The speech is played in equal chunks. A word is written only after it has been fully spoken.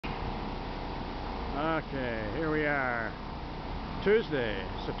Okay, here we are, Tuesday,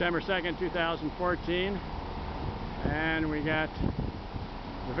 September 2nd, 2014, and we got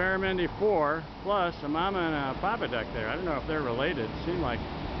the Veramendi 4 plus a mama and a papa duck there. I don't know if they're related.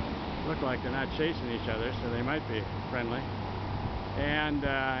 Look like they're not chasing each other, so they might be friendly. And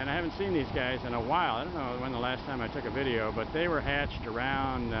I haven't seen these guys in a while. I don't know when the last time I took a video, but they were hatched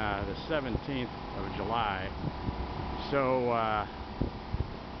around the 17th of July. So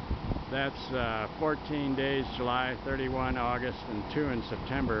that's 14 days July, 31 August, and 2 in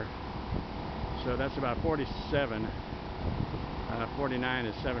September. So that's about 47. 49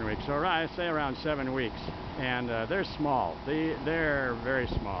 is 7 weeks. So I say around 7 weeks. And they're small. They're very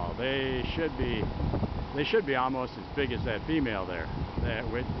small. They should be almost as big as that female there,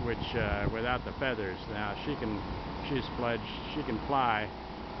 which without the feathers. Now she's fledged. She can fly,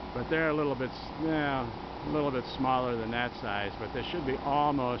 but they're a little bit smaller than that size. But they should be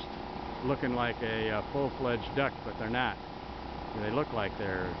almost looking like a full-fledged duck, but they're not. They look like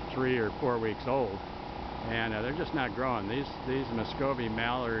they're 3 or 4 weeks old, and they're just not growing. These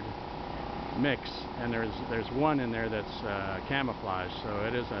Muscovy-Mallard mix, and there's one in there that's camouflage, so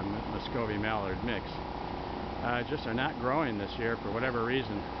it is a Muscovy-Mallard mix. Just are not growing this year for whatever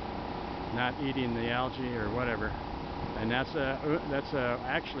reason, not eating the algae or whatever. And that's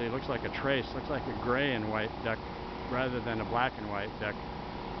actually looks like a trace, looks like a gray and white duck rather than a black and white duck.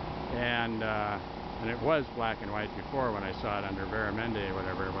 And it was black and white before when I saw it under Veramendi or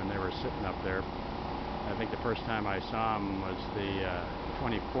whatever, when they were sitting up there. I think the first time I saw them was the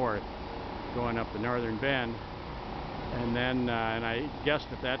 24th, going up the northern bend, and then and I guessed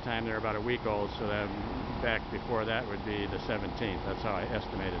at that time they're about a week old, so that back before that would be the 17th. That's how I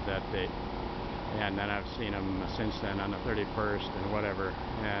estimated that date. And then I've seen them since then on the 31st and whatever,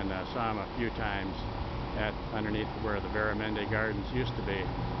 and saw them a few times underneath where the Veramendi Gardens used to be,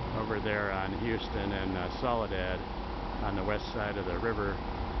 over there on Houston and Soledad, on the west side of the river,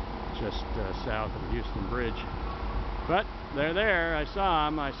 just south of the Houston Bridge. But they're there. I saw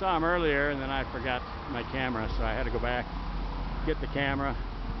them earlier, and then I forgot my camera, so I had to go back, get the camera,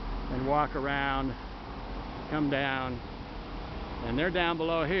 and walk around, come down, and they're down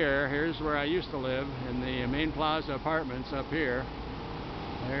below here. Here's where I used to live, in the Main Plaza Apartments up here.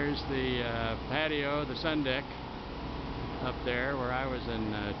 There's the patio, the sun deck up there where I was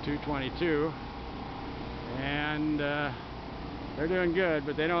in 222, and they're doing good,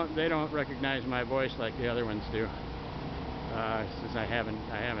 but they don't recognize my voice like the other ones do. Since I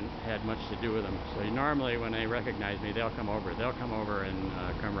haven't had much to do with them. So normally when they recognize me, they'll come over and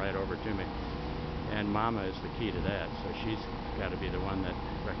come right over to me. And Mama is the key to that. So she's got to be the one that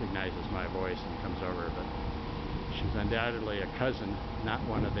recognizes my voice and comes over. But she's undoubtedly a cousin, not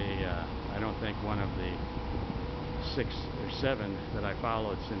one of the, I don't think one of the 6 or 7 that I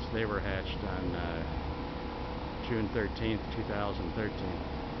followed since they were hatched on June 13th, 2013.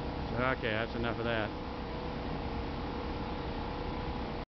 So okay, that's enough of that.